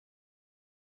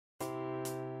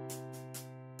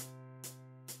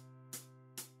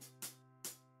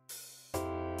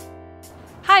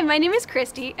Hi, my name is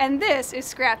Christy, and this is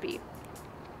Scrappy.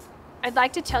 I'd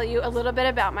like to tell you a little bit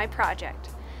about my project.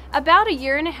 About a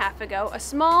year and a half ago, a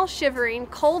small, shivering,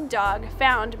 cold dog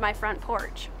found my front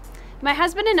porch. My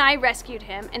husband and I rescued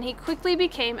him, and he quickly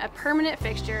became a permanent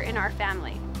fixture in our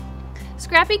family.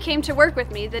 Scrappy came to work with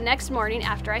me the next morning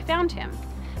after I found him.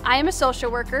 I am a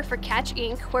social worker for Catch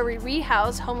Inc., where we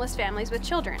rehouse homeless families with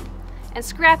children. And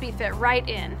Scrappy fit right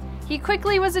in. He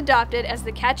quickly was adopted as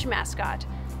the Catch mascot.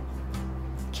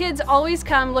 Kids always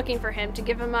come looking for him to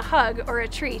give him a hug or a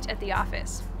treat at the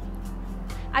office.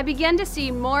 I began to see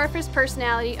more of his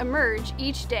personality emerge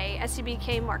each day as he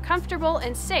became more comfortable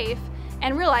and safe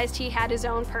and realized he had his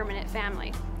own permanent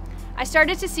family. I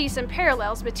started to see some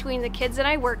parallels between the kids that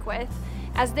I work with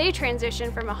as they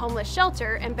transition from a homeless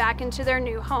shelter and back into their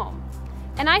new home.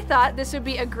 And I thought this would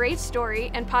be a great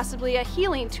story and possibly a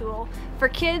healing tool for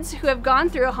kids who have gone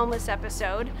through a homeless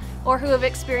episode or who have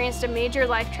experienced a major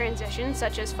life transition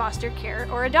such as foster care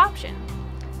or adoption.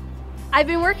 I've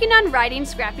been working on writing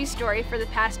Scrappy's story for the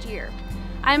past year.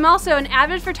 I am also an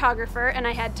avid photographer, and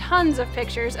I had tons of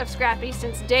pictures of Scrappy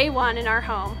since day one in our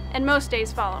home and most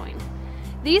days following.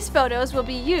 These photos will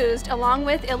be used along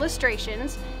with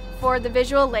illustrations for the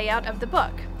visual layout of the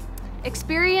book.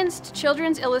 Experienced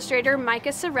children's illustrator Micah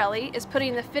Sorelli is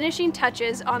putting the finishing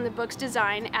touches on the book's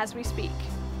design as we speak.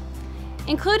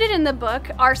 Included in the book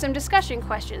are some discussion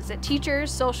questions that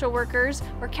teachers, social workers,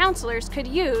 or counselors could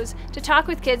use to talk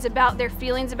with kids about their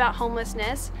feelings about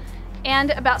homelessness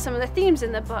and about some of the themes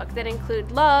in the book that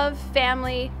include love,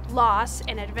 family, loss,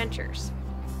 and adventures.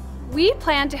 We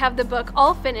plan to have the book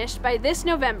all finished by this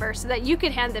November so that you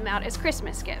could hand them out as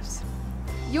Christmas gifts.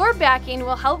 Your backing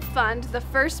will help fund the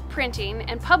first printing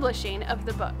and publishing of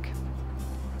the book.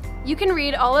 You can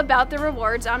read all about the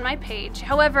rewards on my page,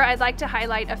 however, I'd like to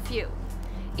highlight a few.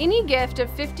 Any gift of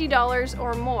 $50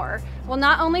 or more will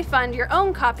not only fund your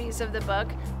own copies of the book,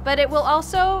 but it will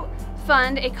also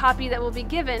fund a copy that will be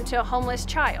given to a homeless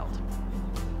child.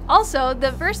 Also,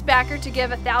 the first backer to give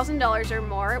 $1,000 or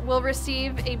more will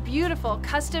receive a beautiful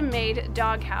custom-made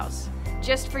doghouse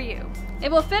just for you. It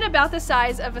will fit about the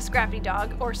size of a Scrappy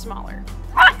dog or smaller.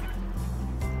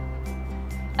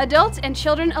 Adults and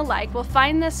children alike will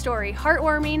find this story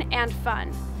heartwarming and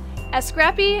fun. As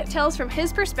Scrappy tells from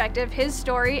his perspective his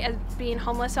story as being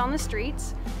homeless on the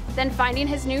streets, then finding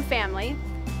his new family,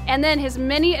 and then his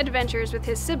many adventures with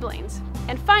his siblings,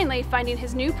 and finally finding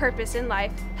his new purpose in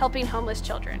life, helping homeless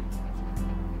children.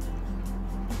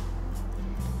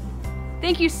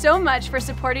 Thank you so much for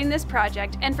supporting this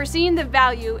project and for seeing the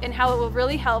value in how it will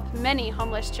really help many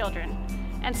homeless children.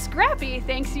 And Scrappy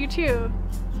thanks you too.